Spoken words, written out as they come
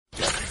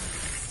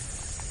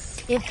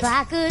If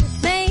I could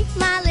make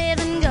my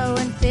living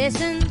going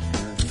fishing.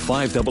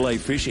 5AA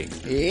Fishing.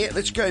 Yeah,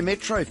 let's go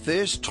Metro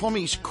first.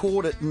 Tommy's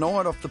caught at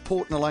night off the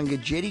Port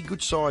Noarlunga jetty.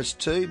 Good size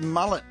too.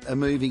 Mullet are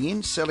moving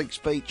in.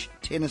 Sellex Beach,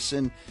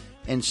 Tennyson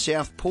and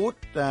Southport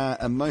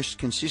are most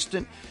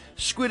consistent.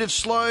 Squid have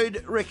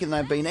slowed. Reckon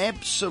they've been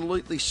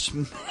absolutely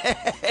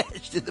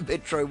smashed in the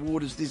Metro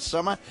waters this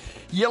summer.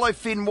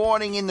 Yellowfin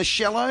whiting in the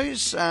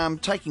shallows.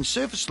 Taking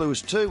surface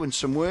lures too and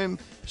some worm.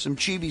 Some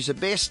tubies are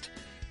best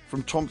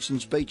from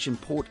Thompson's Beach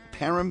and Port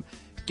Param.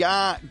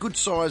 Gar, good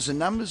size and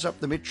numbers up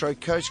the Metro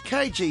coast.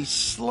 KG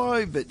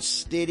slow but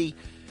steady.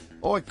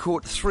 I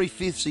caught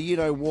 3/5 of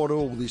you-know-what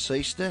all this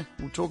Easter.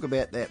 We'll talk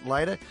about that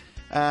later.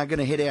 Going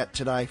to head out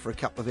today for a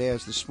couple of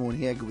hours this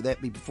morning. How good would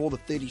that be before the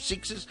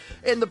 36s?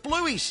 And the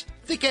blueies,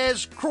 thick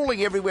as,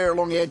 crawling everywhere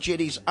along our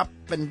jetties, up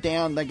and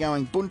down. They're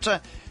going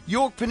bunter.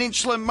 York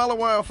Peninsula,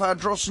 Mulloway off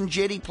Ardrossan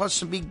jetty, plus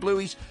some big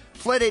blueies.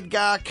 Flathead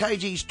Gar,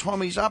 KG's,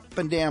 Tommy's, up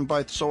and down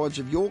both sides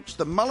of Yorks.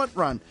 The mullet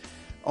run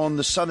on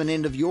the southern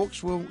end of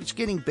Yorks, well, it's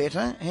getting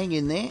better. Hang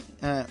in there.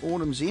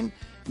 Autumn's in.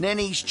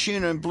 Nanny's,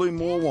 tuna and blue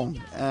morwong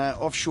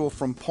offshore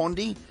from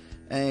Pondy.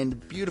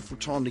 And beautiful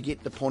time to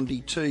get to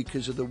Pondy too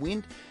because of the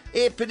wind.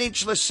 Eyre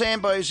Peninsula,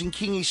 Sambos and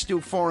Kingies still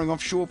firing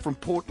offshore from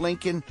Port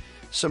Lincoln.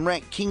 Some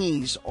rat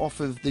kingies off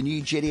of the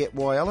new jetty at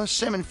Whyalla.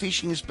 Salmon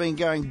fishing has been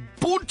going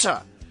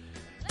bunter.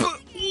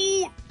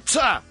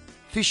 Bunter.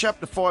 Fish up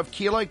to 5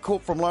 kilo,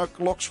 caught from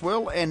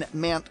Loxwell and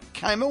Mount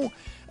Camel.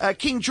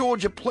 King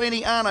George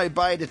aplenty, Arno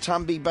Bay to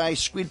Tumby Bay,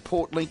 Squid,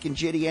 Port Lincoln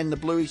Jetty and the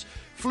Blueies,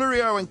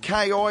 Flurio and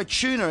KI,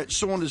 tuna at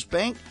Saunders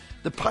Bank.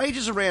 The Page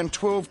is around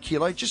 12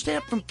 kilo, just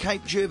out from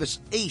Cape Jervis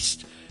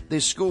east.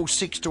 There's school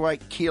 6 to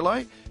 8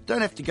 kilo.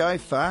 Don't have to go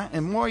far,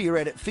 and while you're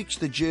at it, fix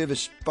the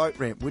Jervis boat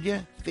ramp, would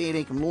you? Fair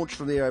dinkum launch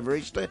from there over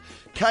Easter.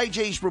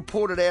 KG's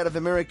reported out of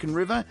American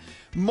River.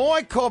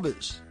 My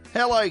cobbers,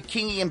 hello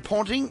Kingy and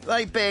Ponting,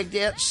 they bagged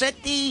out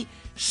Saturday,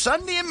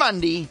 Sunday and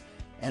Monday,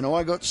 and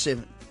I got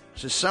 7.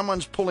 So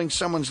someone's pulling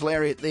someone's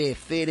lariat there.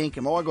 Fair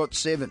dinkum, I got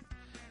 7.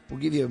 We'll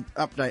give you an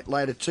update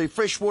later too.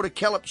 Freshwater,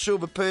 Callop,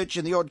 silver perch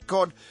and the odd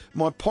cod.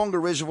 My Ponga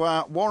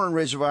Reservoir, Warren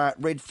Reservoir,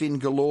 redfin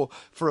galore.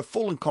 For a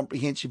full and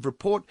comprehensive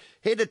report,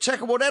 head to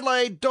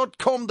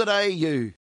tacklewoodadelaide.com.au.